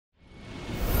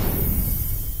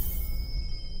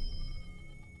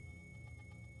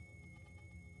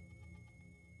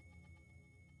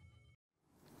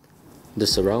The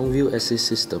surround view assist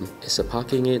system is a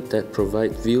parking aid that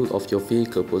provides view of your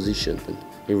vehicle position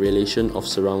in relation of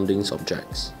surroundings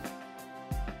objects.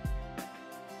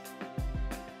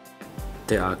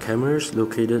 There are cameras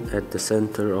located at the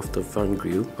center of the front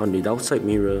grille, on the outside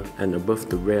mirror, and above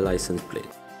the rear license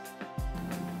plate.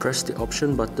 Press the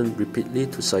option button repeatedly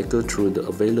to cycle through the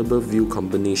available view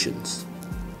combinations.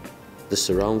 The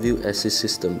surround view assist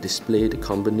system displays the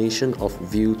combination of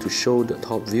view to show the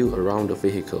top view around the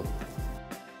vehicle.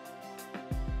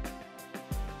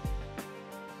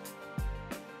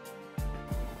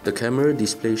 The camera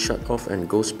display shuts off and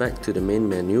goes back to the main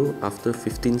menu after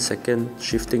 15 seconds,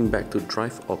 shifting back to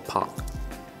drive or park.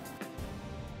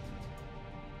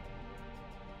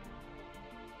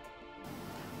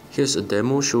 Here's a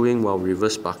demo showing while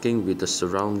reverse parking with the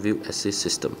surround view assist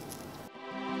system.